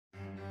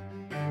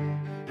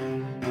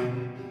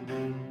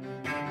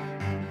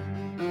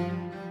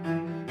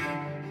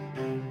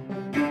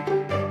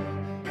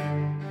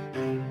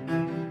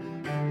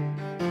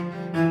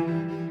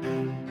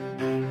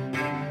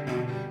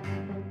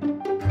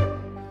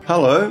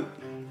Hello,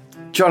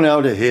 John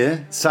Elder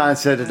here,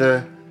 Science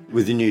Editor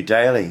with the New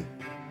Daily.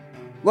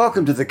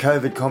 Welcome to the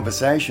COVID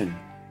Conversation.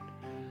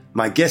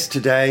 My guest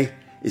today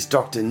is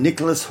Dr.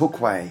 Nicholas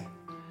Hookway,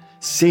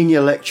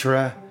 Senior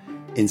Lecturer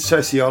in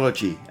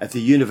Sociology at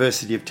the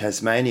University of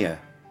Tasmania.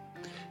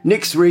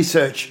 Nick's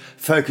research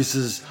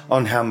focuses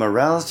on how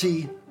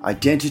morality,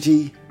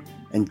 identity,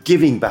 and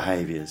giving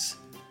behaviours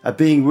are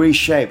being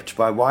reshaped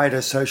by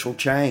wider social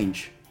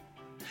change.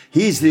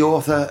 He's the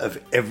author of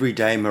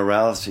Everyday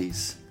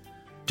Moralities,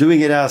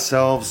 Doing It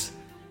Ourselves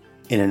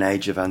in an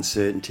Age of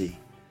Uncertainty.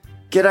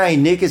 G'day,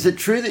 Nick. Is it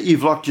true that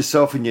you've locked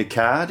yourself in your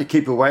car to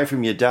keep away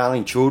from your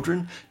darling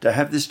children to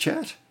have this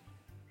chat?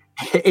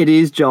 It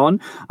is, John.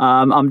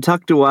 I'm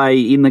tucked away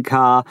in the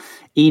car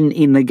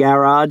in the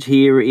garage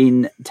here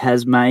in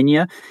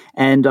Tasmania,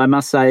 and I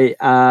must say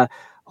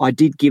I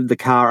did give the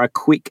car a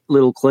quick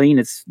little clean.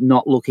 It's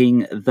not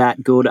looking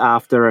that good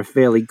after a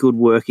fairly good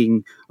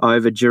working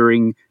over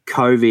during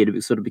COVID.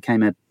 It sort of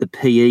became the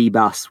PE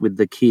bus with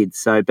the kids.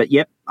 So, but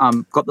yep,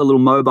 got the little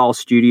mobile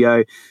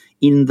studio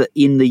in the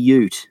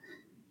ute.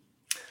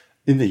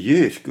 In the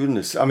ute,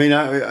 goodness. I mean,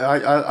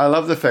 I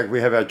love the fact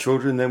we have our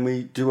children, then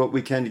we do what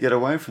we can to get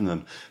away from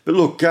them. But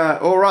look,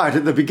 all right,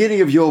 at the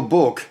beginning of your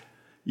book,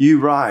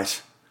 you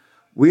write,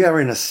 "We are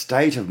in a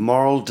state of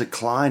moral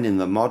decline in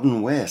the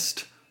modern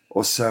West,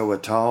 or so we're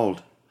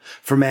told.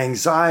 From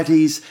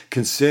anxieties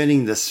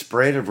concerning the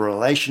spread of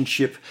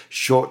relationship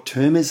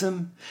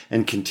short-termism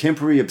and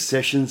contemporary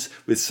obsessions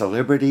with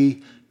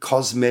celebrity,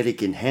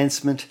 cosmetic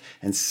enhancement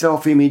and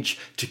self-image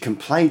to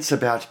complaints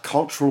about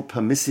cultural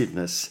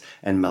permissiveness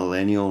and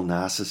millennial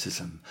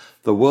narcissism.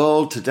 The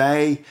world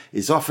today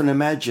is often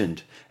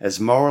imagined as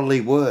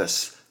morally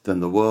worse than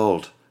the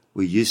world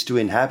we used to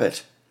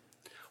inhabit.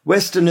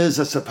 Westerners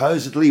are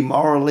supposedly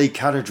morally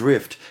cut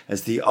adrift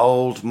as the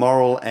old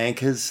moral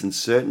anchors and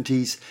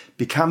certainties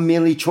become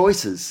merely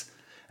choices,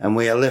 and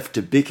we are left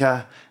to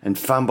bicker and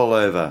fumble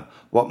over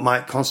what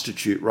might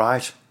constitute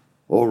right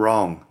or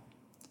wrong."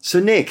 So,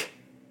 Nick,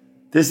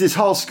 there's this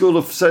whole school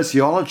of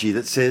sociology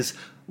that says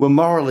we're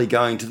morally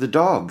going to the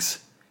dogs.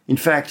 In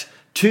fact,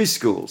 two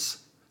schools,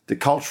 the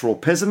cultural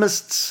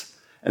pessimists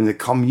and the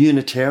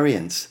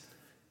communitarians.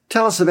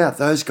 Tell us about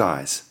those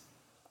guys.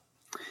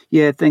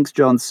 Yeah, thanks,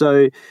 John.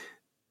 So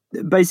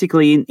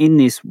basically in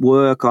this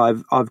work,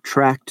 I've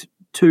tracked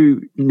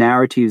two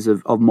narratives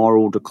of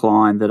moral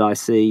decline that I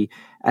see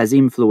as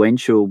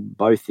influential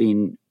both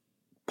in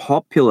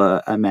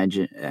popular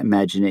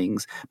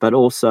imaginings, but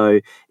also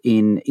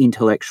in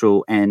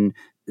intellectual and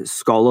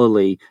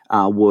scholarly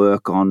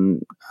work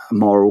on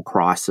moral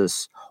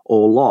crisis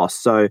or loss.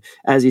 So,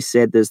 as you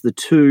said, there's the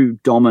two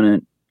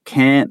dominant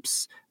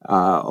camps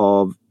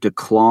of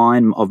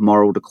decline, of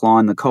moral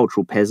decline, the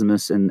cultural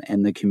pessimists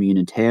and the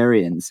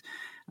communitarians.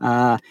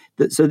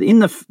 So in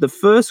the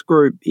first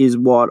group is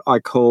what I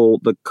call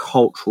the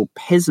cultural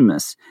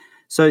pessimists.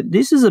 So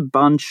this is a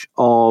bunch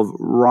of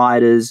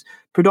writers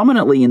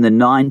predominantly in the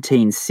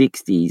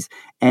 1960s,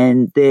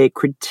 and they're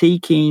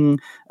critiquing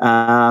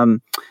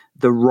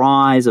the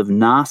rise of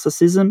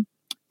narcissism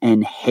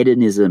and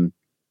hedonism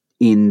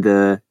in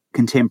the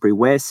contemporary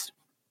West.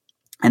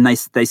 And they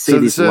see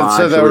this largely...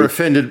 So they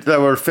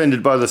were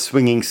offended by the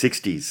swinging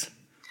 60s.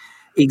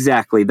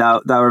 Exactly. They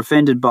were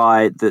offended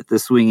by the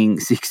swinging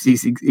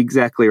 60s.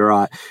 Exactly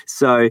right.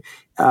 So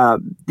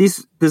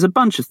there's a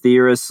bunch of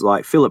theorists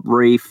like Philip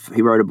Rieff.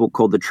 He wrote a book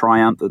called The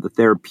Triumph of the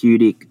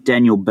Therapeutic.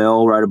 Daniel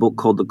Bell wrote a book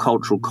called The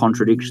Cultural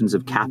Contradictions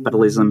of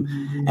Capitalism.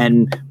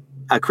 And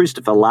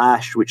Christopher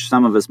Lasch, which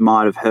some of us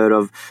might have heard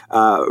of,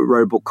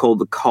 wrote a book called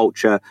The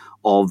Culture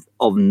of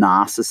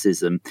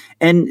Narcissism.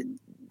 And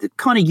the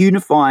kind of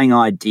unifying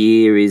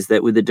idea is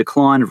that with the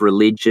decline of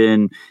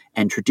religion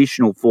and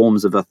traditional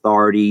forms of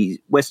authority,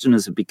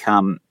 Westerners have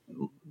become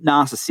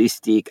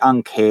narcissistic,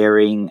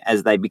 uncaring,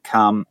 as they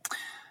become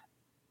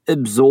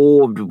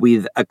absorbed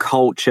with a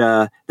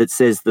culture that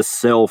says the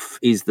self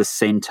is the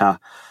centre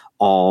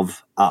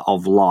of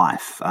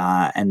life,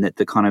 and that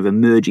the kind of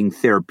emerging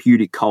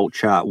therapeutic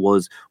culture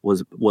was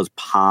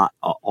part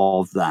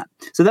of that.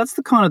 So that's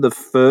the kind of the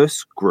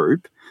first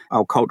group,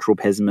 our cultural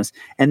pessimists.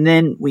 And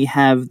then we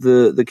have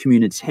the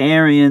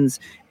communitarians,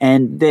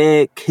 and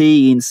their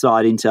key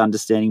insight into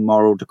understanding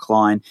moral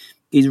decline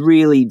is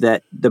really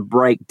that the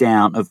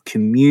breakdown of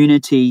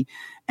community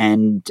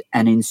and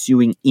an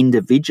ensuing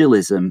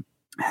individualism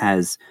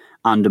has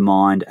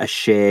undermined a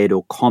shared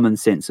or common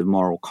sense of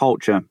moral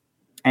culture,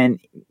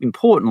 and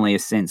importantly, a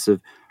sense of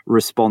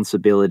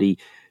responsibility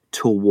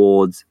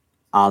towards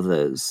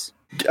others.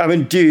 I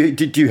mean,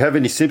 did you have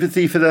any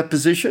sympathy for that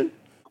position?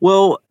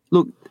 Well,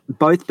 look,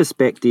 both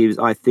perspectives,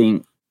 I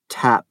think,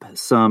 tap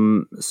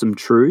some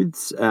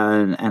truths,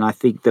 and I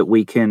think that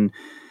we can,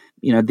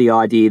 the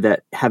idea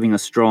that having a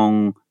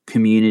strong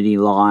community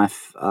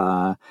life,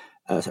 a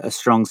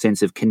strong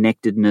sense of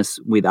connectedness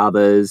with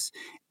others,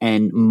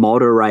 and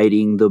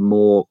moderating the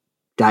more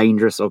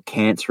dangerous or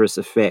cancerous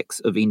effects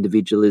of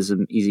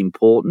individualism is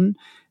important.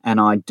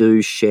 And I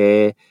do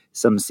share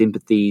some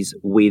sympathies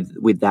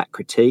with that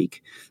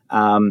critique.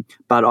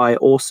 But I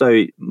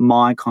also,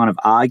 my kind of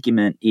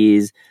argument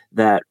is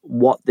that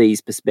what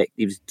these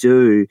perspectives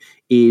do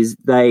is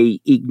they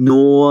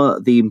ignore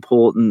the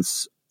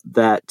importance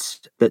that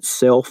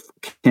self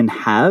can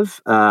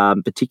have,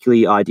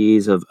 particularly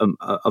ideas of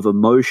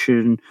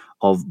emotion,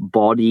 of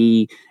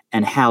body,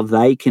 and how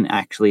they can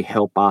actually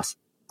help us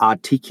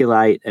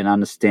articulate and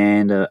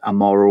understand a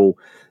moral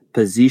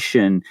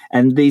position.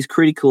 And these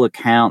critical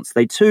accounts,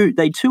 they too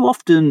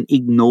often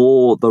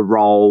ignore the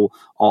role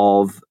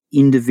of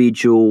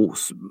individual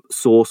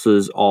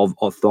sources of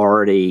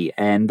authority,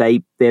 and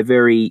they're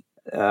very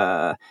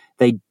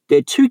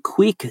they're too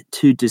quick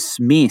to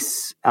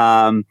dismiss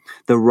the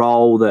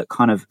role that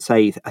kind of,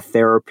 say, a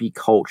therapy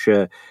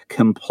culture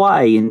can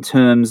play in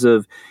terms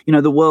of,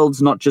 the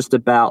world's not just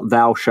about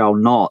thou shalt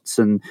nots,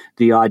 and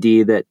the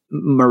idea that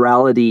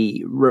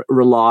morality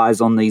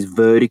relies on these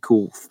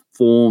vertical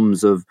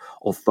forms of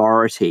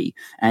authority.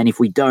 And if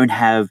we don't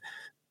have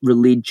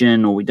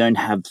religion or we don't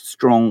have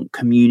strong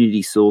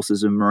community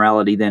sources of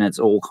morality, then it's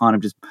all kind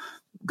of just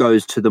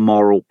goes to the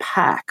moral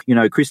pack.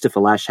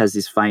 Christopher Lasch has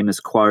this famous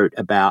quote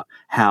about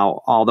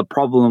how, the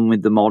problem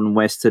with the modern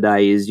West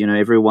today is,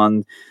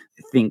 everyone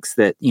thinks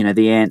that,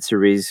 the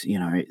answer is,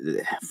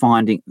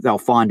 they'll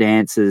find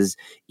answers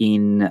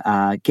in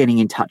getting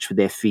in touch with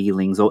their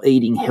feelings, or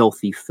eating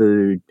healthy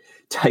food,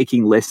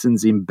 taking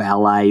lessons in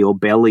ballet or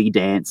belly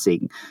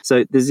dancing.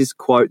 So there's this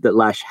quote that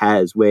Lasch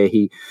has where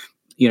he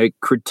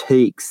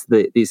critiques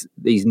these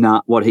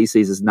what he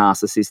sees as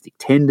narcissistic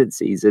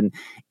tendencies. And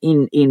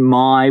in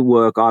my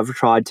work, I've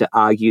tried to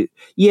argue,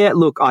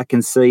 look, I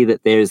can see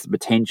that there's the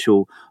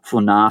potential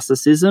for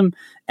narcissism.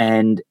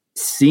 And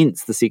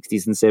since the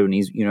 60s and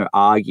 70s,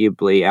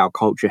 arguably our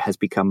culture has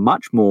become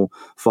much more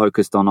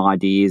focused on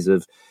ideas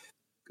of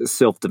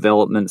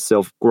self-development,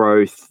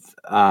 self-growth,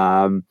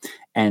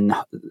 and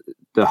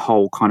the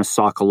whole kind of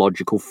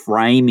psychological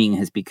framing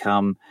has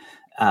become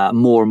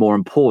more and more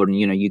important.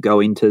 You go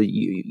into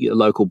your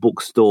local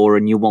bookstore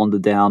and you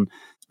wander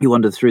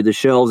through the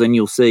shelves, and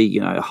you'll see,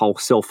 a whole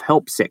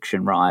self-help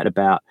section, right,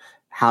 about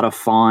how to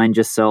find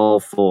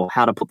yourself, or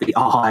how to put the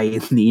I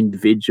in the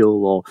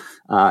individual,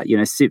 or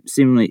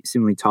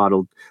similarly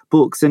titled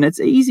books. And it's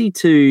easy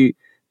to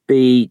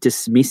be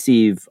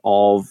dismissive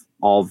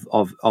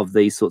of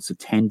these sorts of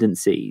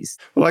tendencies.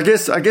 Well, I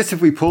guess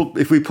if we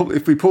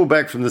pull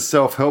back from the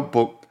self-help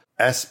book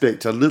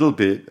aspect a little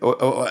bit,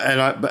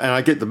 and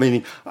I get the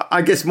meaning.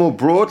 I guess more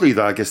broadly,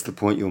 though, I guess the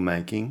point you're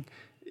making,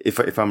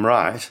 if I'm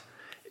right,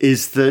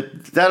 is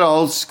that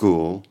old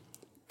school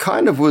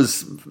kind of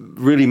was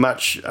really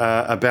much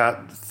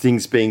about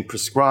things being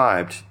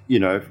prescribed,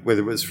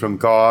 whether it was from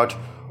God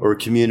or a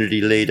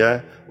community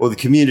leader or the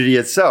community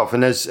itself.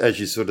 And as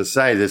you sort of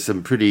say, there's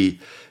some pretty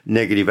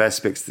negative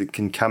aspects that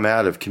can come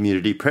out of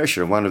community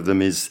pressure. One of them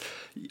is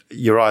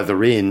you're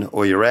either in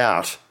or you're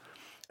out.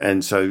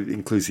 And so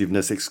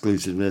inclusiveness,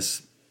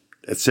 exclusiveness,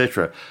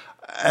 etc.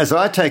 As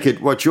I take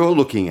it, what you're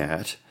looking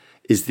at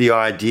is the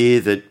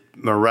idea that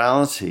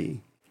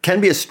morality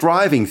can be a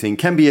striving thing,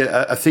 can be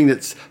a thing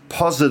that's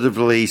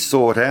positively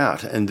sought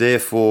out, and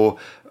therefore,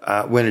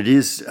 when it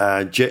is,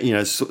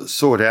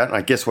 sought out, and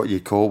I guess what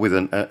you'd call with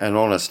an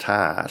honest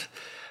heart,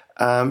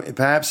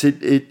 perhaps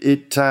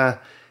it's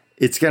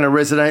going to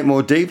resonate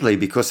more deeply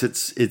because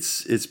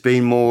it's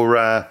been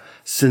more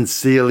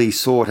sincerely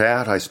sought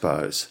out, I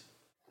suppose.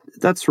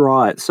 That's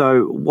right.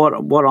 So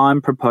what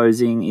I'm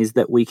proposing is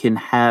that we can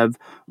have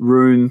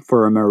room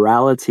for a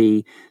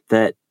morality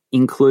that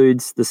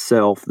includes the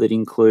self, that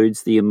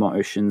includes the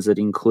emotions, that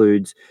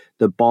includes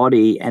the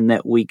body, and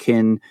that we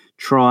can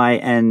try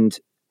and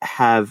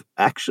have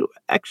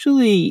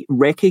actually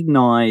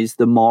recognize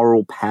the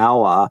moral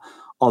power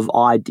of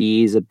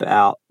ideas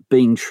about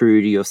being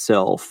true to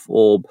yourself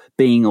or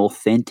being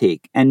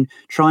authentic, and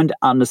trying to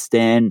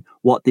understand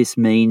what this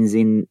means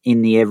in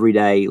the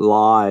everyday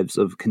lives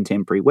of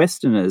contemporary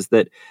Westerners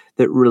that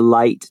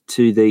relate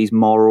to these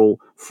moral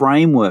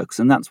frameworks.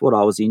 And that's what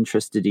I was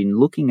interested in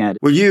looking at.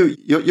 Well,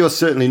 you're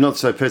certainly not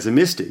so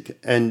pessimistic,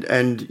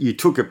 and you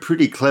took a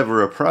pretty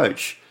clever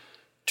approach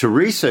to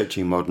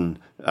researching modern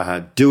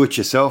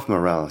do-it-yourself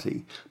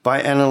morality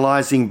by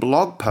analysing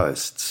blog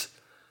posts.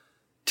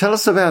 Tell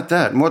us about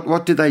that. And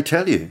what did they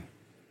tell you?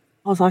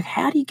 I was like,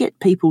 how do you get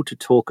people to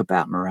talk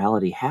about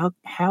morality?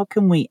 How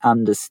can we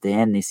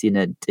understand this in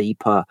a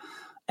deeper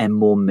and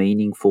more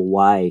meaningful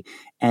way?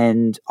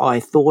 And I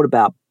thought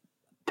about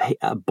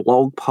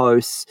blog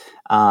posts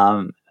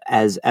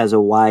as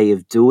a way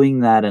of doing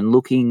that, and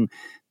looking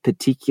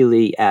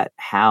particularly at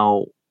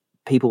how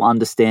people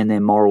understand their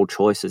moral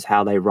choices,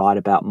 how they write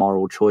about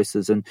moral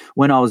choices. And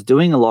when I was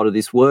doing a lot of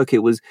this work, it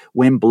was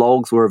when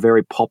blogs were a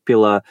very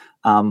popular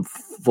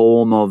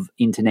form of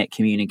internet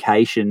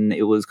communication.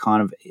 It was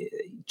kind of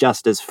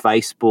just as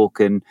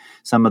Facebook and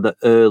some of the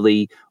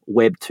early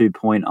Web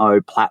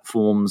 2.0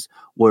 platforms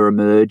were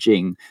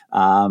emerging,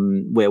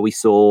 where we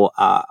saw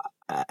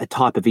a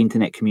type of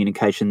internet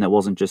communication that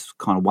wasn't just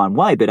kind of one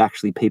way, but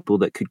actually people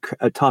that could,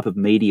 a type of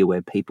media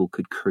where people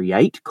could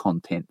create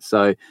content.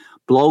 So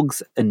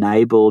blogs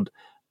enabled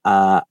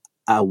a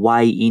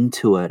way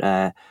into it,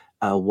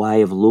 a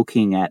way of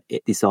looking at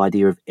this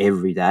idea of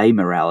everyday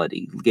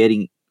morality,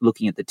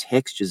 looking at the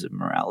textures of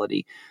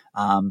morality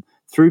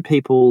through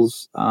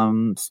people's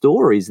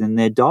stories and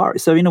their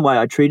diaries. So in a way,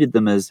 I treated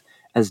them as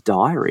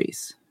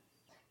diaries.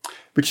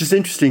 Which is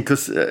interesting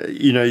because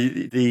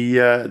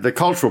the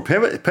cultural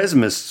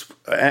pessimists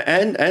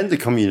and the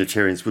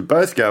communitarians would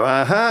both go,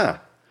 aha.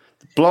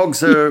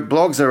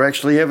 Blogs are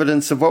actually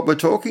evidence of what we're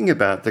talking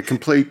about, the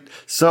complete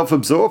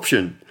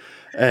self-absorption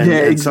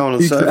and so on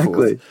and so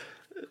forth.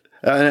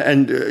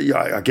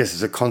 I guess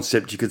it's a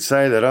concept you could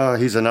say that,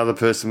 here's another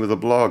person with a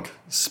blog,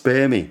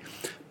 spare me.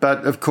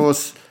 But, of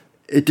course,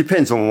 it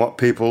depends on what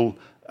people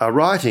are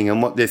writing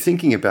and what they're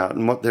thinking about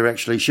and what they're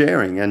actually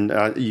sharing.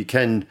 And you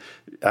can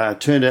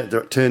turn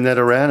that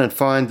around and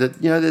find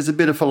that, there's a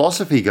bit of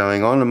philosophy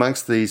going on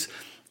amongst these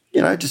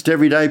just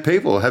everyday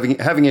people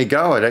having a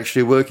go at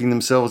actually working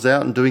themselves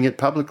out and doing it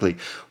publicly.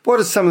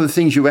 What are some of the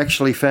things you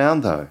actually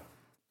found, though?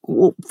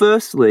 Well,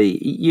 firstly,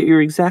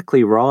 you're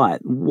exactly right.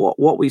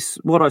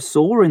 What I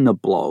saw in the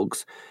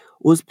blogs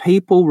was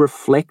people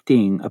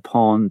reflecting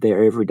upon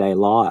their everyday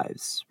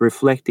lives,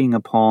 reflecting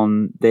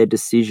upon their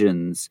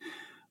decisions,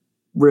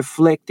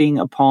 reflecting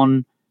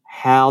upon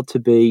how to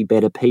be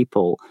better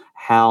people,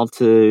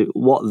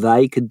 what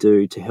they could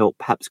do to help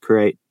perhaps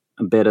create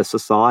a better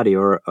society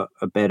or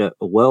a better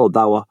world.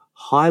 They were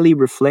highly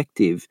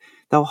reflective,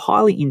 they were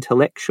highly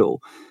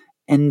intellectual,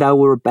 and they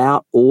were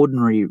about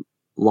ordinary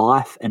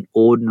life and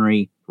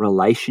ordinary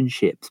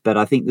relationships. But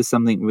I think there's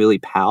something really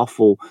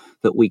powerful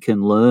that we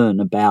can learn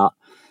about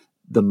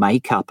the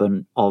makeup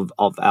of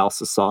our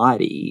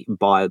society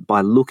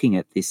by looking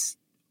at this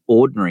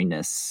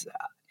ordinariness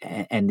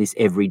and this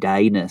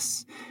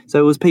everydayness. So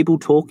it was people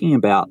talking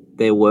about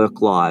their work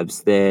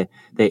lives, their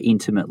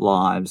intimate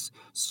lives,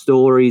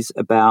 stories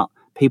about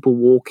people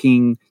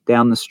walking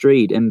down the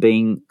street and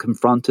being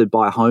confronted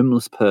by a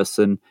homeless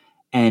person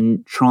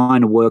and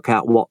trying to work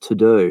out what to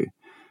do.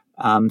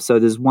 So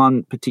there's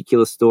one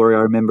particular story I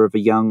remember of a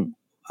young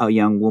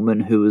woman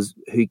who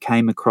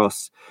came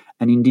across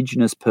an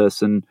Indigenous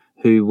person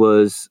who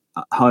was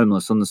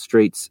homeless on the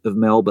streets of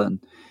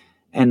Melbourne,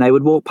 and they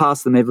would walk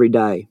past them every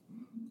day.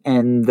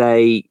 And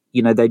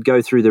they'd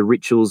go through the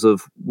rituals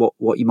of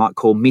what you might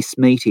call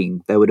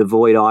mismeeting. They would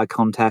avoid eye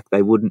contact.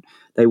 They wouldn't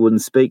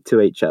speak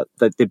to each other.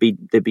 There'd be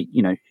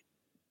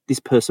this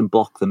person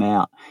blocked them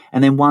out.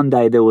 And then one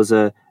day there was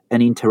an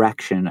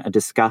interaction, a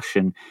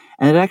discussion,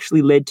 and it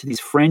actually led to this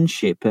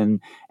friendship and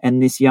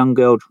this young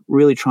girl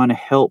really trying to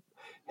help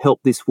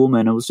this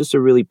woman. It was just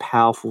a really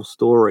powerful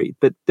story.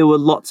 But there were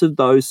lots of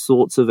those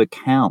sorts of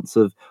accounts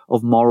of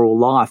moral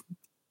life,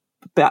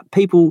 about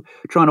people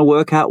trying to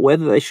work out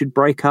whether they should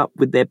break up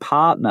with their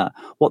partner,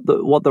 what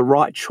the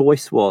right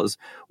choice was,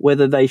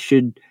 whether they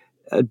should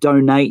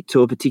donate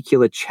to a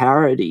particular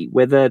charity,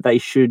 whether they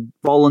should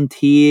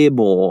volunteer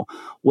more,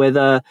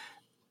 whether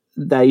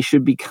they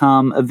should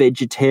become a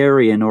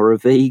vegetarian or a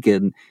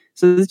vegan.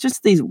 So there's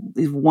just these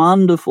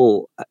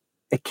wonderful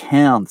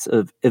accounts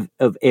of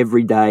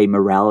everyday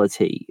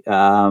morality.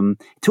 It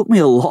took me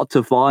a lot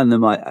to find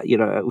them.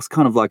 It was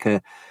kind of like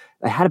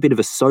they had a bit of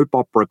a soap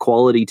opera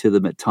quality to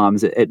them at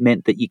times. It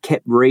meant that you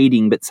kept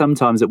reading, but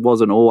sometimes it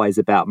wasn't always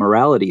about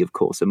morality, of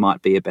course. It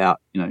might be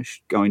about,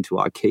 going to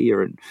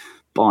IKEA and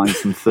buying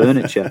some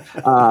furniture.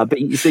 But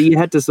so you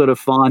had to sort of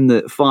find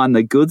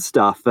the good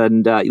stuff.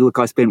 And look,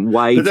 I spent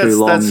way too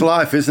long. That's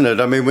life, isn't it?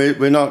 I mean,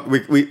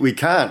 we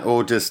can't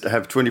all just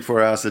have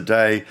 24 hours a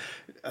day,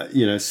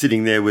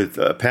 sitting there with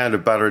a pound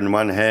of butter in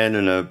one hand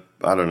and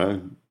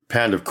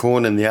pound of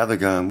corn in the other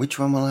going, which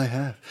one will I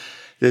have?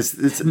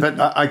 But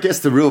I guess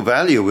the real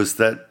value was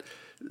that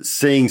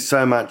seeing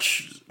so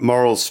much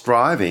moral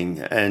striving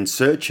and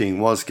searching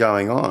was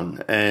going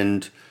on,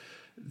 and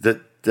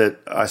that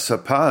I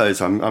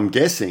suppose I'm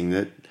guessing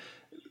that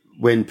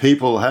when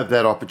people have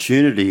that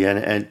opportunity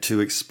and to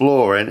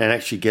explore and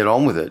actually get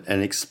on with it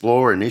and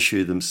explore an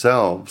issue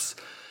themselves,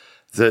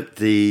 that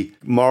the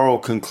moral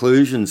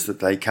conclusions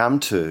that they come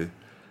to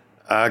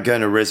are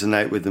going to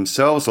resonate with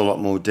themselves a lot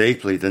more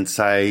deeply than,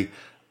 say,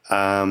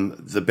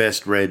 the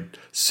best read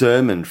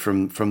sermon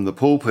from the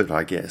pulpit,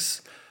 I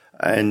guess.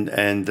 And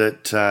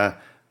that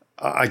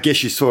I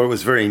guess you saw it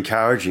was very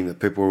encouraging that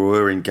people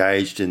were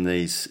engaged in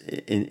these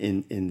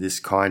in this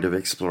kind of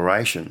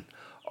exploration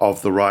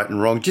of the right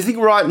and wrong. Do you think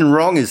right and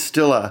wrong is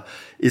still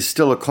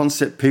a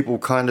concept people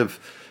kind of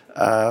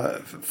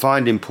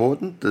find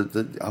important?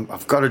 That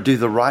I've got to do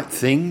the right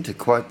thing, to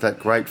quote that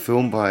great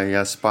film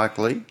by Spike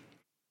Lee?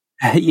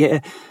 Yeah.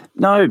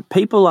 No,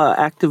 people are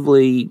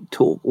actively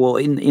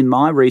in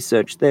my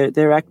research,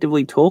 they're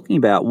actively talking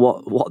about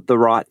what the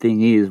right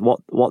thing is,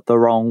 what the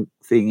wrong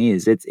thing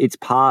is. It's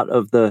part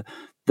of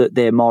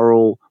their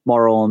moral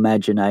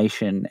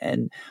imagination.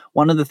 And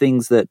one of the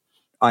things that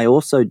I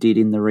also did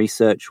in the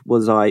research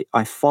was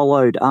I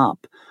followed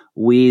up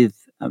with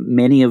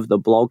many of the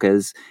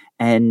bloggers,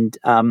 and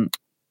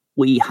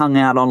we hung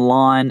out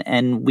online,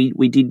 and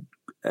we did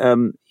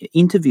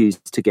interviews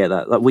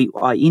together.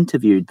 I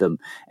interviewed them,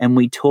 and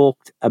we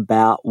talked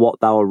about what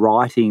they were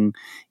writing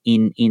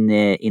in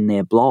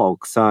their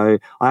blog. So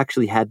I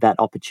actually had that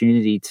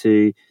opportunity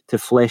to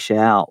flesh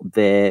out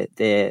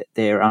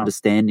their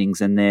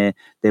understandings and their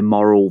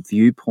moral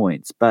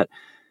viewpoints. But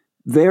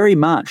very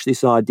much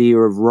this idea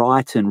of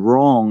right and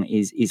wrong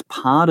is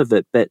part of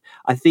it. But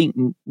I think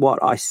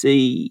what I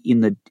see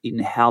in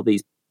how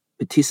these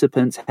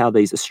participants, how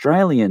these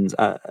Australians,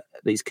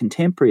 these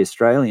contemporary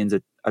Australians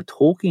are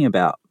talking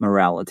about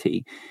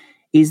morality,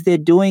 is they're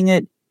doing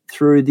it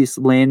through this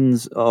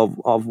lens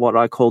of what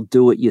I call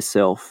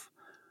do-it-yourself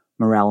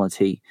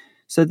morality.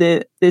 So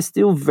they're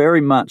still very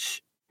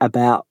much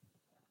about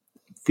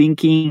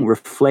thinking,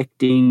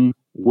 reflecting,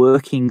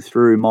 working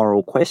through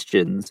moral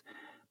questions,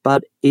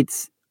 but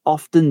it's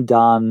often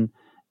done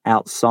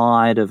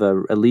outside of a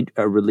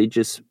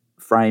religious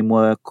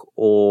framework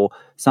or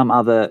some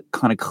other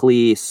kind of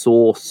clear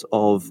source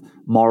of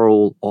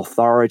moral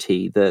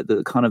authority.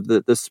 The kind of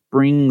the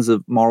springs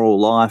of moral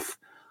life,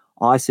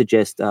 I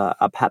suggest, are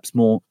perhaps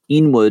more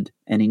inward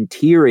and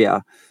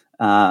interior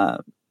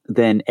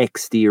than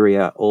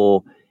exterior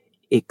or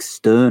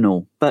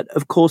external. But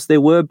of course,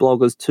 there were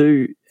bloggers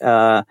too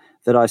that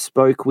I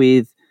spoke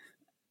with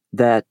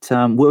that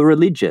were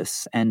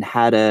religious and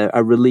had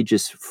a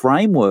religious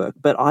framework.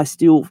 But I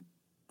still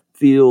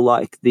feel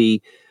like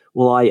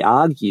I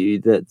argue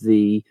that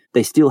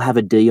they still have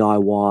a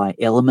DIY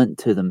element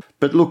to them.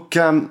 But look,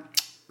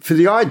 for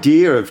the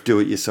idea of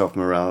do-it-yourself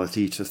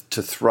morality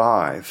to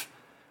thrive,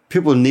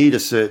 people need a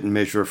certain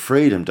measure of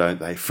freedom, don't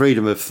they?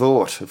 Freedom of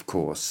thought, of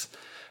course.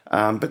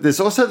 But there's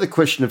also the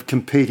question of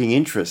competing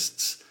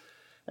interests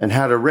and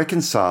how to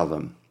reconcile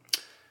them.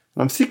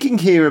 I'm thinking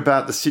here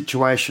about the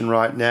situation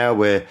right now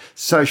where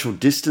social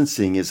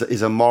distancing is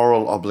a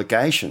moral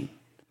obligation,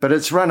 but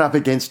it's run up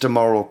against a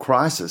moral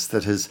crisis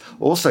that has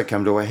also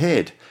come to a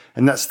head,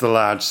 and that's the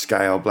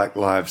large-scale Black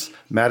Lives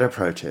Matter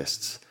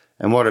protests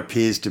and what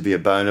appears to be a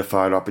bona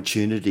fide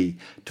opportunity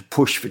to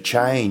push for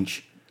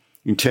change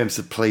in terms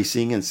of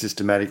policing and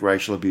systematic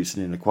racial abuse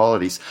and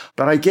inequalities.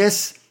 But I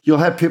guess you'll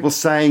have people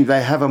saying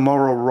they have a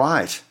moral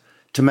right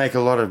to make a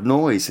lot of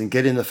noise and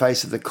get in the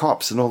face of the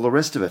cops and all the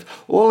rest of it,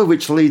 all of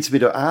which leads me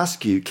to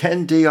ask you,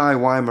 can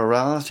DIY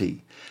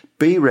morality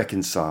be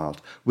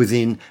reconciled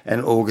within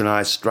an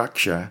organised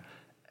structure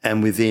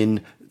and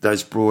within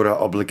those broader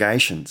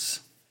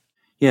obligations?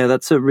 Yeah,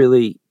 that's a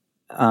really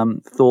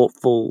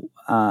thoughtful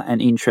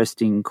and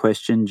interesting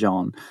question,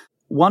 John.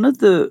 One of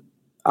the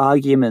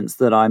arguments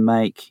that I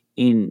make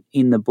in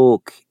the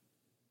book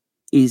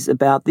is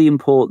about the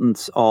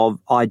importance of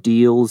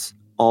ideals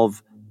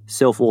of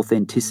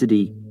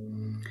self-authenticity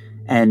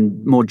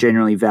and more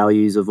generally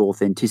values of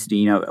authenticity.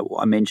 You know,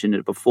 I mentioned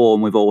it before,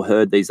 and we've all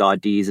heard these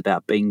ideas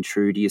about being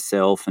true to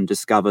yourself and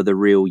discover the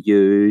real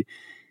you.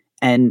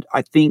 And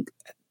I think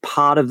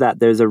part of that,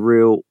 there's a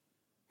real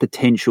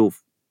potential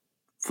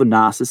for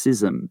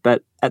narcissism.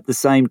 But at the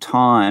same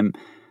time,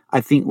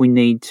 I think we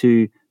need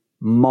to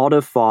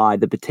modify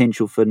the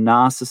potential for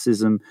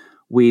narcissism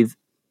with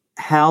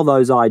how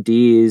those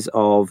ideas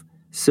of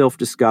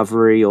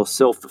self-discovery or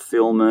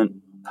self-fulfillment,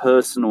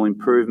 personal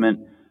improvement,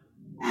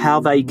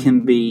 how they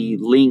can be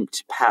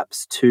linked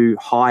perhaps to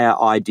higher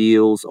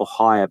ideals or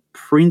higher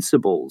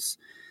principles.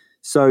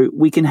 So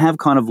we can have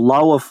kind of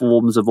lower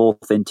forms of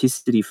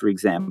authenticity, for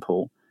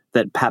example,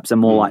 that perhaps are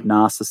more like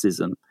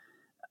narcissism.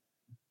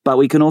 But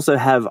we can also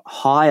have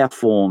higher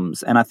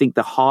forms. And I think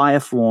the higher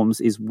forms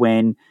is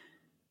when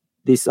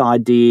this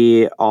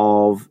idea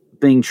of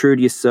being true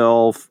to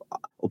yourself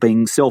or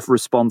being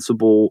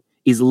self-responsible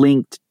is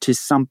linked to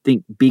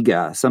something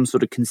bigger, some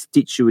sort of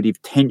constitutive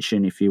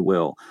tension, if you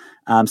will,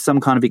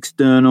 some kind of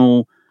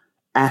external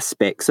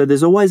aspect. So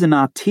there's always an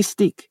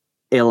artistic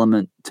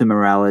element to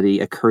morality,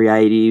 a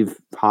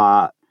creative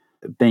part,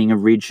 being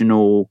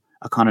original,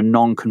 a kind of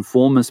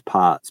non-conformist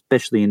part,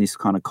 especially in this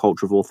kind of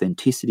culture of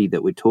authenticity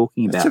that we're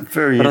talking about. It's a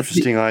very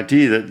interesting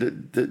idea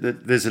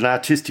that there's an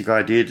artistic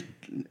idea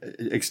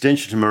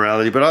extension to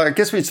morality, but I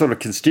guess with sort of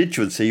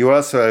constituency, you are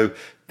also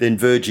then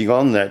verging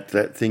on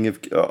that thing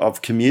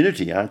of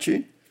community, aren't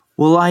you?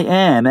 Well, I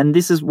am, and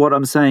this is what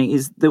I'm saying,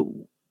 is that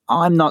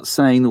I'm not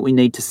saying that we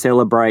need to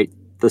celebrate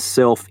the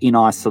self in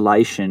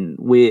isolation.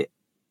 We're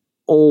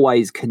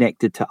always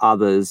connected to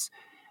others,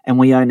 and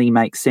we only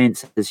make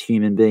sense as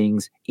human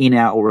beings in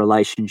our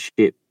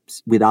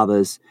relationships with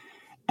others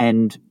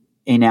and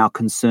in our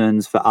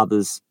concerns for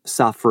others'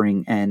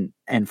 suffering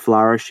and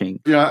flourishing.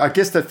 You know, I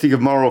guess that thing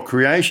of moral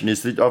creation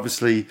is that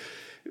obviously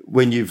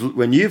when you've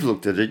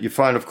looked at it, you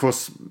find, of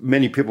course,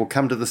 many people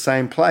come to the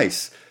same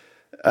place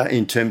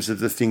in terms of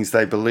the things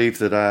they believe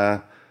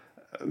that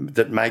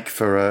make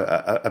for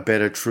a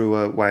better,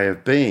 truer way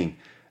of being.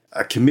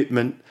 A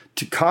commitment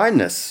to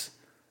kindness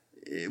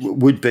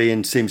would be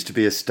and seems to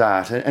be a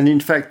start. And in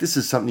fact, this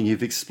is something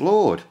you've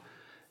explored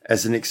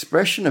as an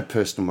expression of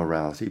personal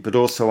morality, but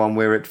also on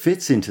where it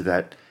fits into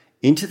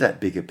that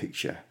bigger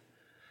picture.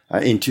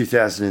 In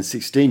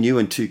 2016, you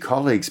and two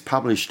colleagues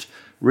published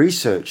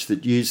research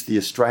that used the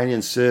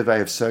Australian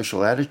Survey of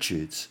Social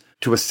Attitudes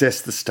to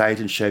assess the state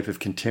and shape of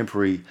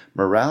contemporary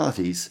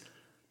moralities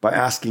by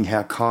asking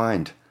how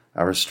kind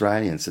are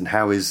Australians and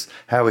how is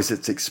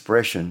its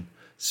expression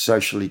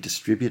socially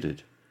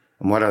distributed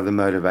and what are the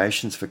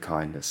motivations for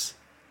kindness.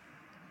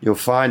 Your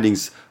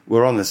findings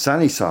were on the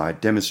sunny side,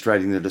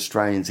 demonstrating that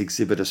Australians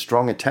exhibit a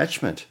strong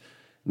attachment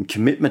and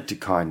commitment to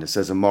kindness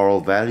as a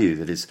moral value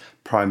that is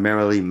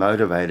primarily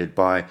motivated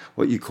by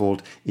what you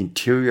called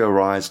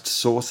interiorized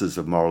sources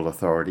of moral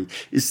authority.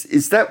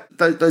 Is that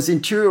those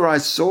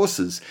interiorized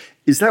sources,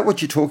 is that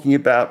what you're talking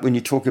about when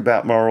you talk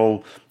about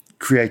moral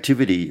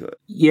creativity?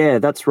 Yeah,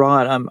 that's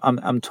right.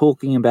 I'm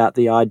talking about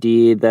the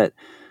idea that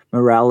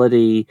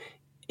morality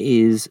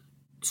is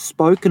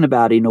spoken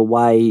about in a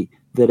way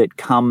that it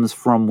comes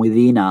from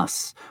within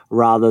us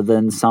rather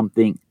than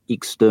something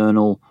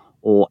external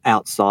or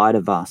outside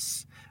of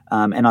us.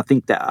 And I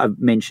think that I've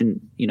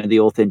mentioned, the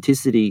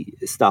authenticity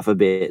stuff a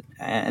bit,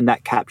 and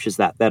that captures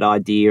that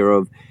idea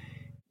of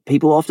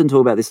people often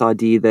talk about this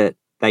idea that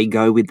they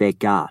go with their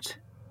gut,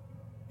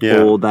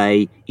 or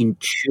they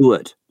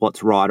intuit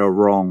what's right or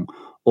wrong,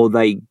 or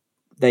they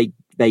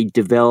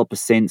develop a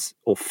sense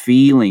or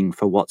feeling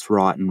for what's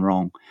right and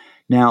wrong.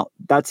 Now,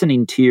 that's an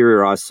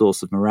interiorized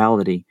source of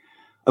morality.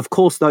 Of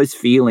course, those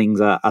feelings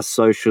are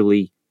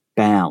socially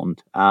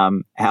bound.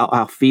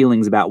 Our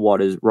feelings about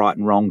what is right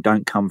and wrong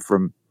don't come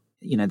from,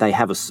 they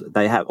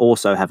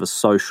also have a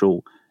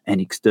social and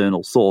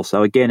external source.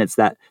 So again, it's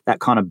that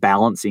kind of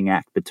balancing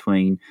act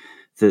between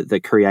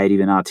the creative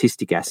and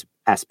artistic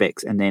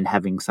aspects, and then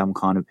having some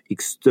kind of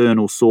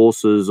external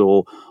sources,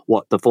 or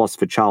what the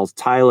philosopher Charles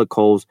Taylor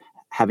calls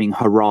having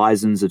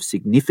horizons of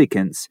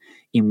significance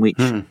in which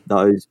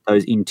those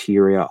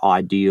interior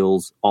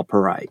ideals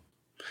operate.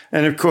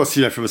 And of course,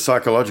 from a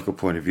psychological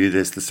point of view,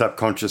 there's the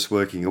subconscious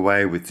working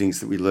away with things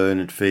that we learn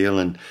and feel,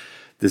 and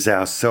there's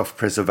our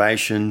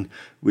self-preservation,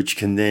 which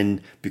can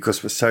then,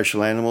 because we're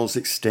social animals,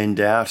 extend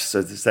out.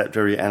 So there's that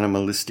very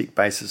animalistic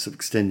basis of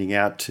extending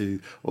out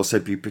to also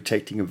be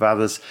protecting of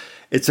others.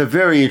 It's a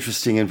very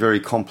interesting and very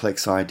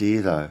complex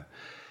idea, though.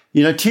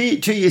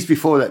 2 years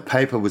before that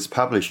paper was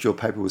published, your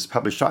paper was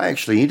published, I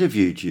actually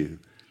interviewed you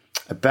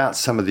about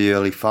some of the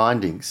early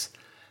findings.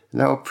 And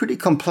they were pretty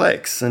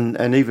complex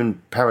and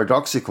even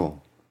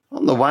paradoxical.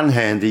 On the one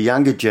hand, the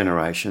younger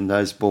generation,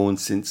 those born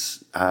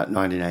since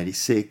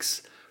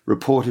 1986,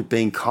 reported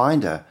being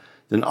kinder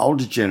than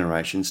older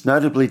generations,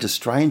 notably to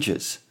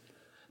strangers.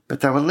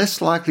 But they were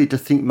less likely to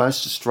think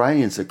most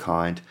Australians are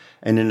kind,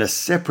 and in a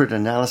separate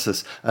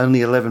analysis, only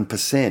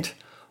 11%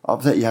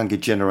 of that younger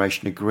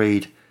generation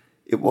agreed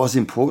it was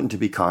important to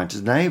be kind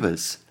to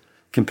neighbours,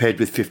 compared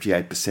with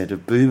 58%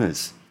 of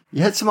boomers.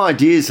 You had some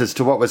ideas as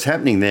to what was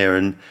happening there,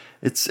 and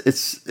it's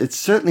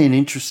certainly an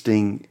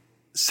interesting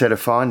set of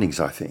findings,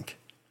 I think.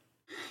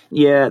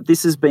 Yeah,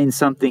 this has been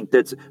something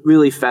that's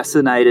really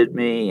fascinated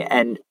me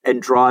and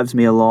drives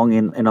me along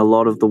in a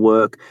lot of the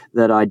work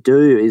that I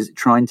do, is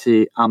trying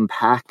to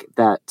unpack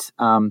that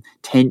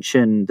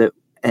tension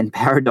and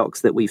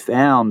paradox that we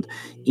found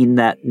in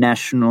that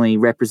nationally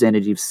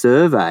representative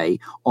survey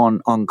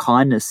on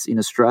kindness in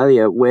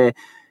Australia, where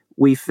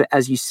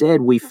as you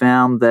said, we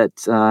found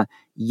that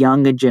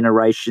younger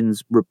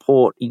generations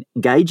report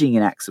engaging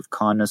in acts of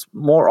kindness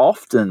more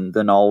often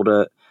than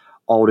older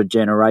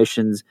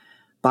generations,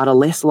 but are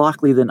less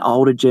likely than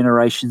older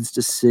generations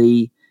to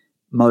see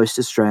most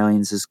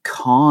Australians as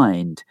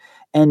kind.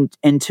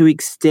 And to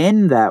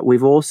extend that,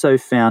 we've also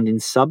found in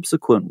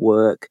subsequent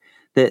work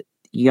that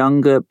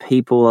younger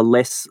people are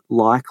less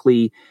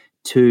likely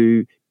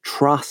to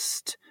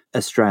trust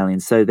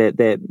Australians. So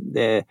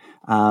they're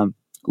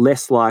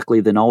less likely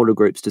than older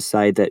groups to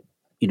say that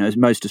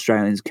most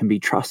Australians can be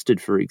trusted,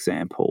 for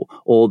example,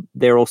 or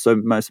they're also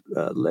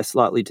less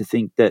likely to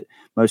think that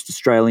most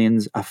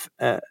Australians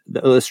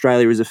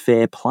Australia is a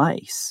fair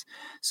place.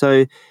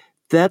 So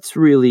that's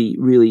really,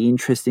 really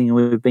interesting, and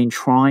we've been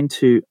trying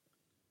to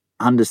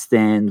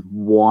understand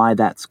why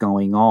that's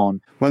going on.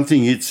 One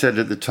thing you'd said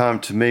at the time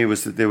to me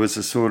was that there was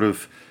a sort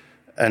of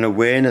an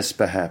awareness,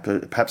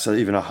 perhaps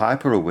even a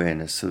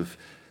hyper-awareness of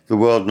the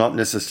world not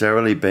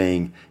necessarily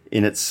being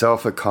in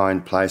itself a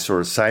kind place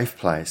or a safe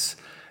place.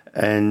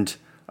 And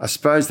I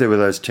suppose there were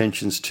those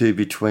tensions too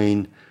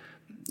between,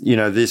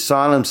 the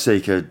asylum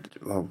seeker.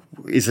 Well,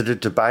 is it a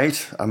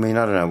debate? I mean,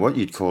 I don't know what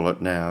you'd call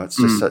it now. It's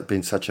just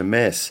been such a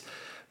mess.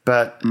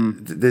 But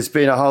there's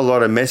been a whole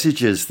lot of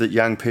messages that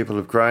young people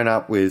have grown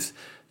up with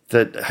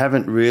that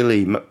haven't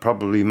really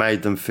probably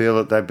made them feel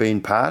that they've been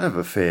part of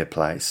a fair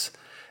place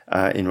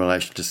in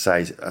relation to,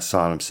 say,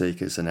 asylum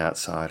seekers and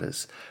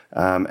outsiders.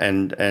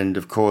 And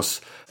of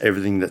course,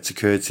 everything that's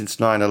occurred since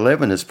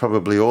 9/11 has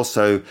probably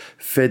also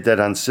fed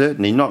that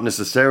uncertainty, not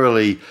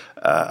necessarily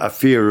a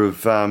fear of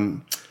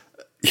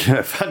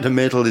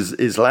fundamental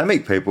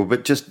Islamic people,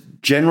 but just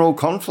general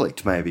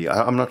conflict maybe.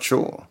 I'm not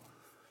sure.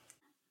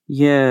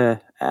 Yeah,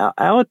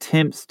 our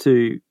attempts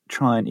to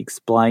try and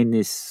explain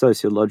this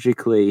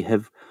sociologically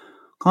have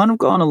kind of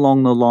gone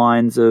along the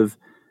lines of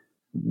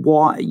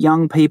why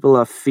young people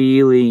are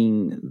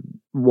feeling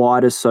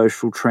wider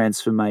social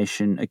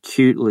transformation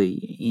acutely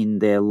in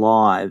their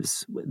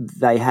lives.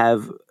 They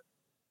have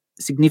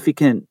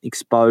significant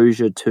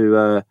exposure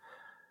to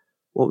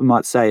what we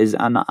might say is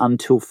an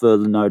until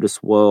further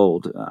notice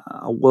world,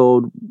 a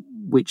world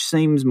which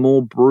seems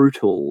more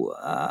brutal,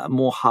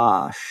 more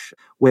harsh,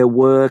 where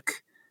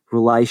work,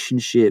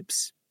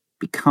 relationships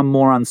become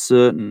more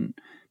uncertain,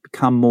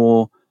 become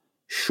more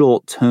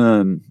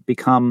short-term,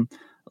 become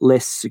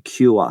less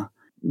secure,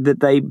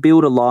 that they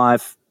build a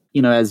life,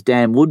 as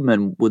Dan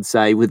Woodman would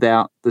say,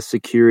 without the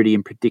security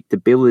and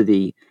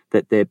predictability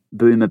that their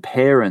boomer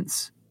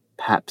parents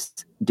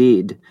perhaps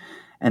did.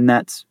 And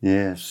that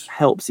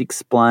helps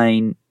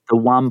explain the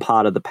one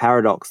part of the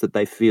paradox, that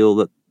they feel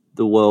that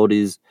the world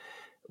is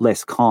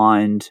less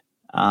kind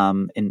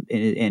and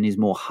is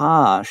more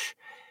harsh.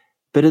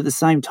 But at the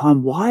same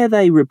time, why are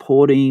they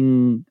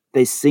reporting?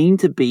 They seem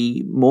to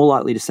be more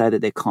likely to say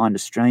that they're kind to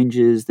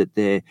strangers, that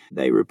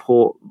they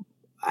report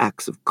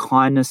acts of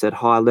kindness at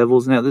high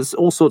levels. Now, there's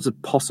all sorts of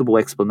possible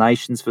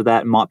explanations for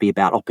that. It might be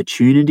about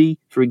opportunity,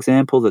 for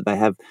example, that they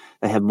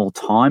have more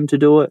time to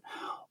do it,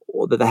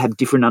 or that they have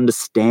different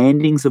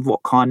understandings of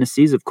what kindness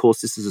is. Of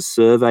course, this is a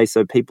survey,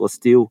 so people are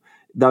still,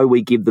 though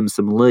we give them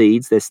some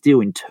leads, they're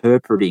still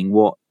interpreting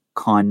what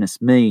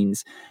kindness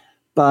means.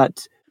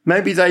 But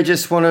maybe they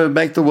just want to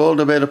make the world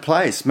a better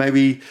place.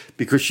 Maybe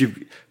because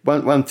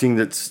one thing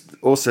that's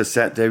also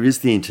sat there is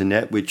the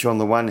internet, which on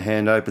the one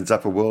hand opens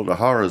up a world of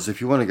horrors.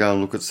 If you want to go and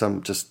look at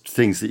some just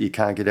things that you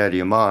can't get out of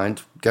your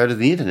mind, go to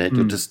the internet.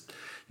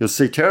 You'll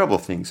see terrible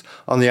things.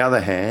 On the other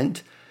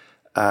hand,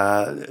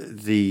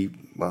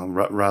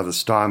 rather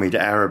stymied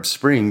Arab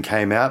Spring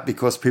came out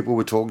because people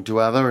were talking to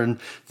other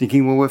and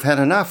thinking, well, we've had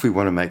enough. We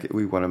want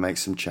to make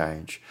some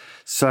change.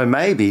 So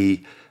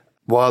maybe,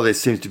 while there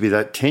seems to be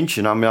that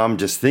tension, I'm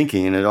just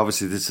thinking, and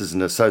obviously this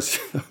isn't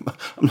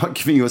I'm not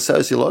giving you a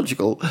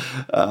sociological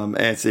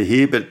answer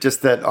here, but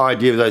just that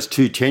idea of those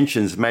two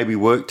tensions maybe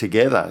work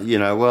together.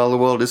 Well, the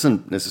world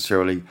isn't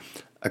necessarily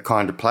a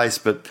kind of place,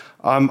 but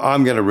I'm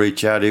going to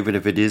reach out, even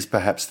if it is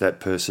perhaps that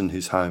person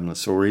who's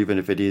homeless, or even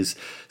if it is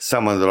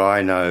someone that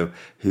I know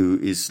who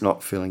is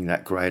not feeling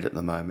that great at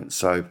the moment.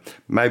 So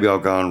maybe I'll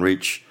go and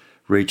reach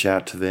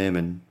out to them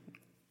and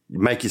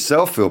make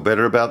yourself feel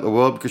better about the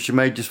world, because you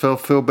made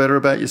yourself feel better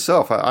about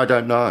yourself. I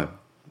don't know.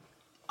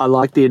 I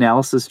like the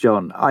analysis,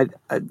 John.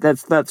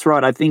 That's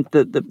right. I think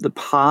that the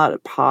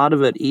part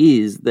of it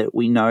is that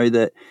we know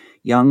that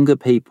younger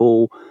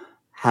people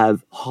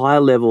have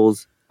higher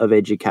levels of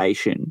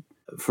education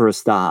for a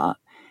start,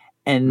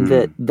 and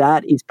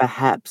that is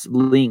perhaps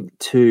linked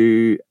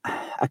to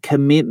a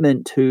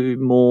commitment to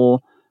more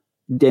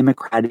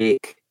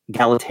democratic,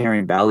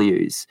 egalitarian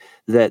values,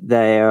 that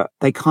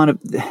they kind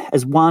of,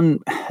 as one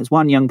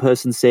young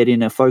person said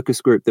in a focus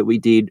group that we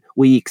did,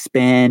 we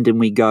expand and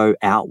we go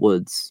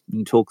outwards.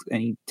 And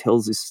he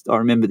tells this, I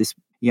remember this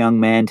young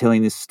man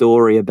telling this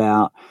story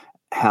about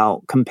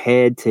how,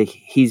 compared to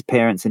his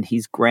parents and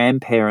his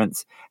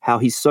grandparents, how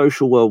his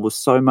social world was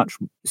so much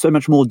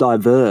more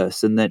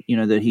diverse, and that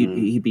that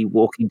he'd be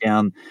walking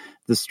down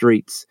the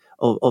streets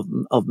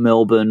of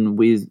Melbourne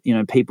with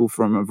people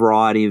from a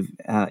variety of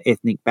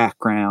ethnic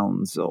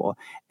backgrounds,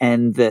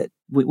 and that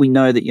we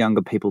know that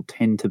younger people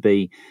tend to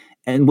be,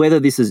 and whether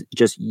this is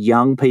just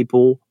young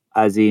people,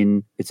 as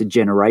in it's a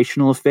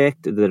generational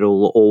effect that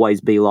it'll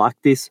always be like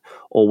this,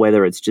 or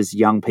whether it's just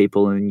young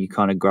people and you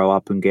kind of grow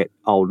up and get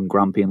old and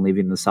grumpy and live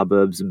in the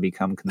suburbs and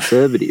become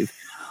conservative.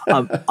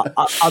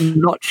 I'm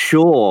not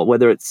sure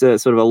whether it's a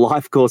sort of a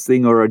life course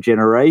thing or a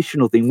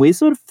generational thing. We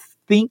sort of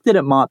think that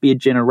it might be a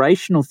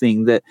generational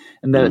thing, that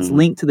it's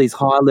linked to these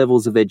higher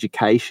levels of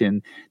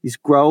education,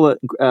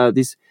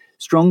 this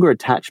stronger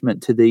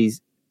attachment to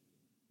these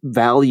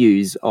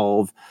values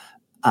of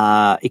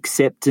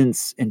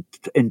acceptance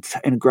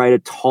and greater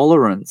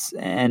tolerance.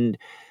 And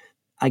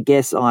I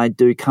guess I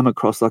do come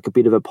across like a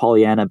bit of a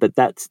Pollyanna, but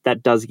that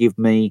does give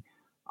me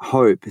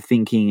hope,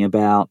 thinking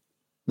about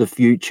the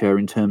future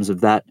in terms of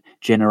that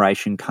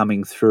generation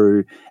coming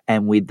through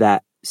and with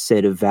that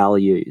set of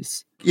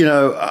values.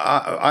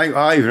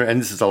 I and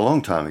this is a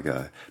long time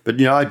ago,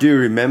 but I do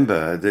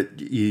remember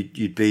that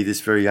you'd be this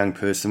very young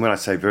person. When I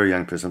say very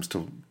young person, I'm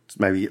still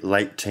maybe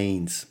late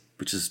teens,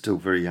 which is still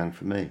very young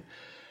for me.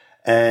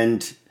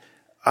 And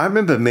I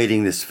remember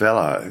meeting this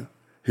fellow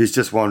who's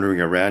just wandering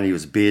around. He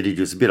was bearded.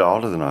 He was a bit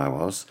older than I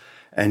was.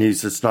 And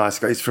he's this nice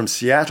guy. He's from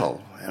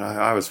Seattle. And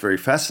I was very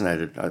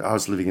fascinated. I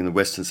was living in the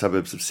western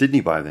suburbs of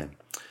Sydney by then.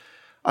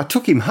 I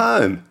took him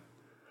home.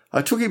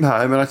 And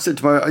I said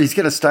to him, he's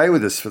going to stay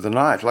with us for the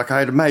night. Like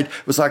I'd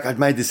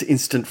made this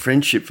instant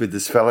friendship with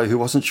this fellow who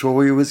wasn't sure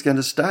where he was going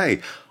to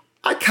stay.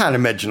 I can't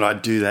imagine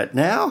I'd do that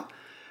now.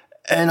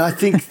 And I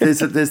think there's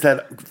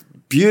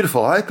that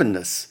beautiful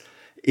openness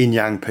in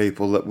young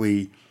people that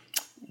we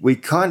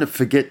kind of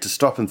forget to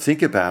stop and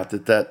think about,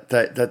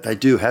 that they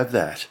do have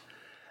that.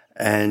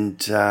 And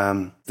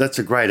that's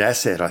a great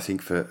asset, I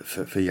think,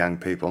 for young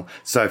people.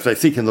 So if they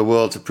think the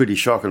world's a pretty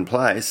shocking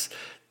place,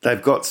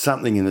 they've got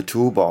something in the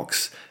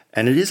toolbox.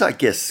 And it is, I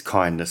guess,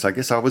 kindness. I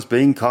guess I was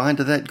being kind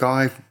to that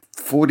guy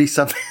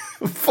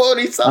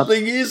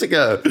 40-something years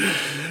ago.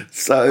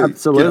 So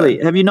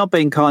absolutely. Have you not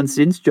been kind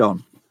since,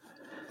 John?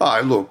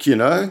 Look,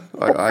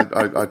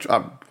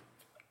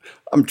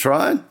 I'm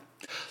trying.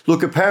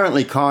 Look,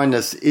 apparently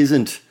kindness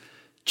isn't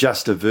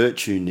just a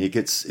virtue, Nick.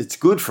 It's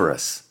good for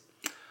us.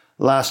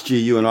 Last year,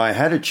 you and I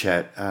had a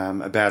chat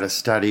about a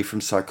study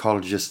from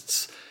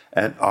psychologists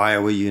at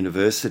Iowa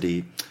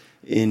University.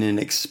 In an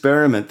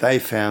experiment, they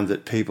found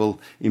that people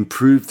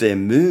improved their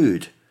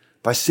mood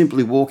by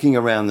simply walking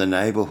around the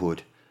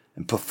neighbourhood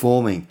and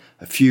performing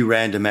a few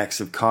random acts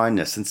of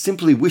kindness and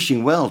simply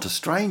wishing well to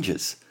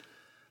strangers.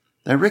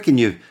 They reckon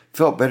you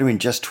felt better in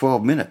just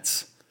 12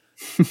 minutes.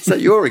 Is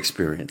that your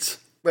experience?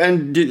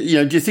 And do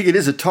you think it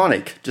is a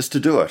tonic just to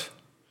do it?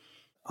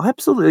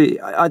 Absolutely,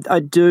 I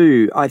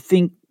do. I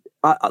think,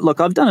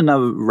 look, I've done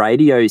enough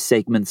radio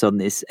segments on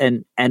this,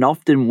 and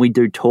often we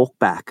do talk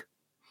back,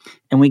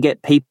 and we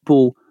get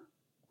people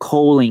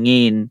calling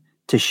in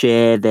to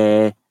share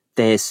their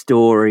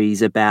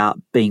stories about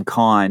being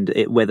kind,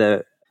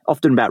 whether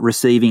often about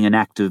receiving an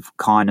act of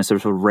kindness or a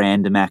sort of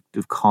random act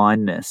of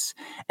kindness.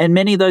 And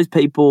many of those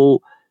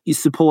people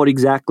support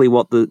exactly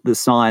what the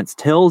science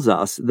tells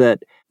us,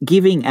 that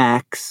giving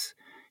acts,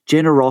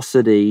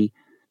 generosity,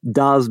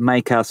 does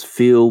make us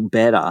feel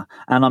better.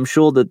 And I'm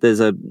sure that there's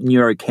a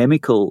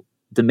neurochemical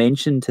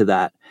dimension to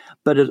that.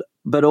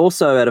 But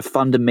also at a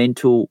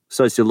fundamental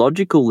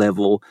sociological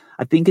level,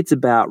 I think it's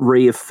about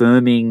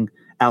reaffirming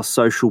our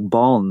social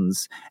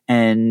bonds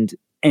and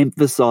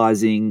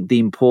emphasizing the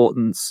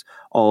importance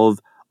of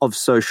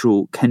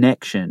social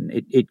connection.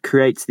 It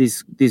creates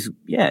this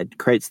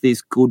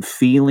good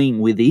feeling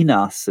within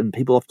us, and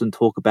people often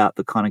talk about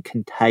the kind of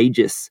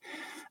contagious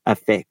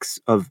effects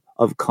of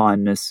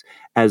kindness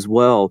as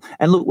well.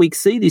 And look, we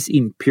see this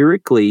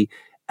empirically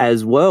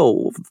as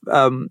well.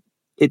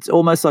 It's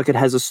almost like it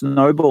has a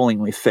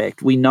snowballing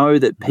effect. We know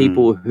that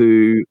people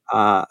who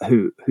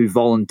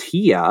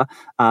volunteer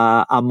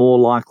are more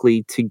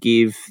likely to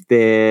give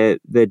their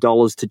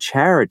dollars to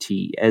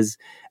charity as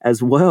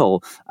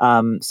well.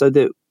 So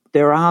that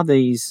there are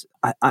these,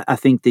 I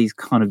think, these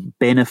kind of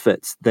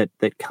benefits that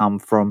come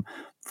from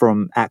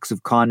acts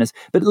of kindness.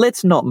 But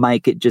let's not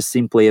make it just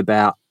simply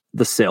about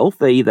the self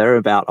either,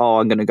 about,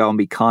 I'm going to go and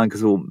be kind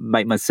because it will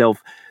make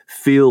myself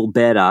feel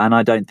better. And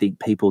I don't think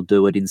people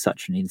do it in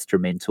such an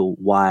instrumental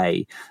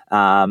way.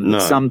 No.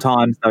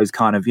 Sometimes those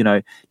kind of,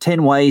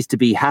 10 ways to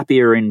be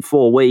happier in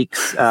 4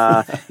 weeks,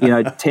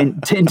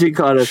 tend to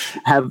kind of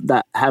have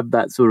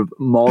that sort of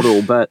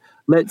model. But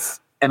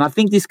and I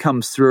think this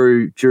comes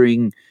through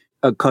during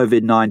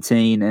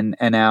COVID-19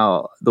 and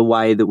the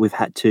way that we've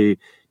had to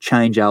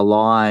change our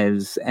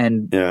lives,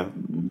 and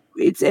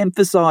it's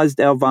emphasized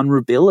our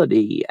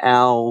vulnerability,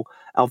 our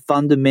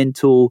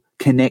fundamental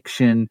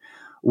connection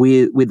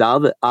with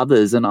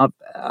others. And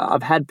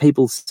I've had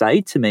people say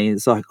to me,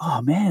 it's like,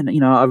 oh man,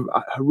 I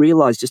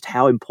realized just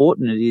how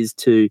important it is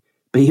to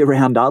be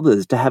around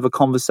others, to have a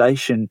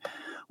conversation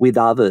with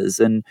others,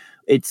 and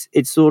it's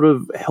sort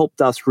of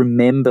helped us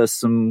remember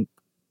some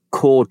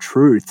core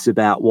truths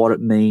about what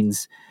it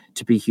means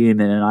to be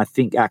human. And I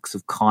think acts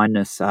of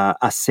kindness are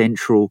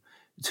central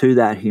to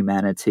that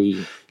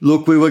humanity.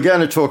 Look, we were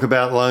going to talk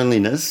about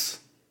loneliness,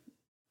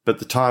 but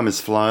the time has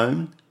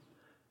flown.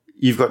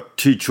 You've got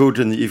 2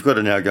 children that you've got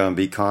to now go and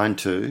be kind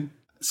to.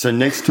 So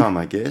next time,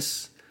 I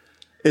guess.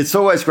 It's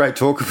always great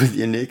talking with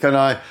you, Nick, and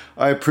I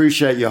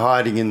appreciate you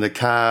hiding in the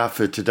car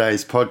for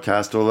today's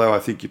podcast, although I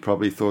think you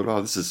probably thought,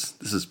 this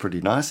is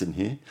pretty nice in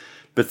here.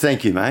 But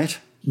thank you, mate.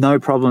 No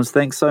problems.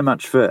 Thanks so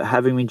much for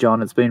having me,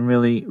 John. It's been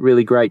really,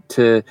 really great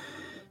to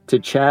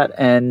chat,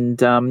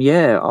 and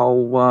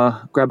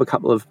I'll grab a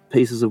couple of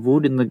pieces of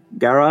wood in the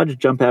garage,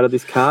 jump out of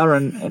this car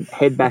and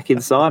head back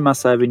inside. I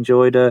must say I've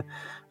enjoyed an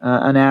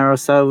hour or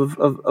so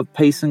of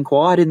peace and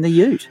quiet in the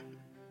ute.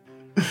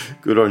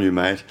 Good on you,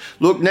 mate.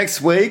 Look, next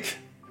week,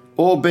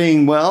 all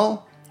being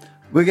well,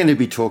 we're going to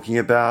be talking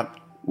about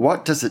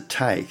what does it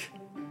take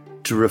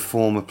to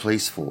reform a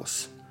police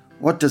force?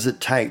 What does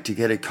it take to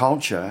get a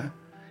culture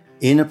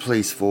in a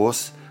police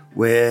force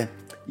where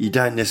you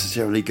don't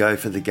necessarily go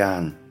for the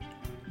gun?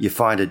 You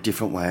find a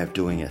different way of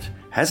doing it.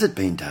 Has it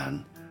been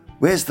done?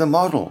 Where's the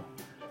model?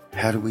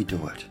 How do we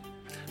do it?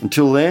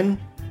 Until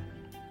then,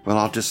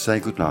 I'll just say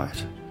good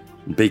night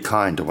and be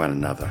kind to one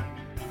another.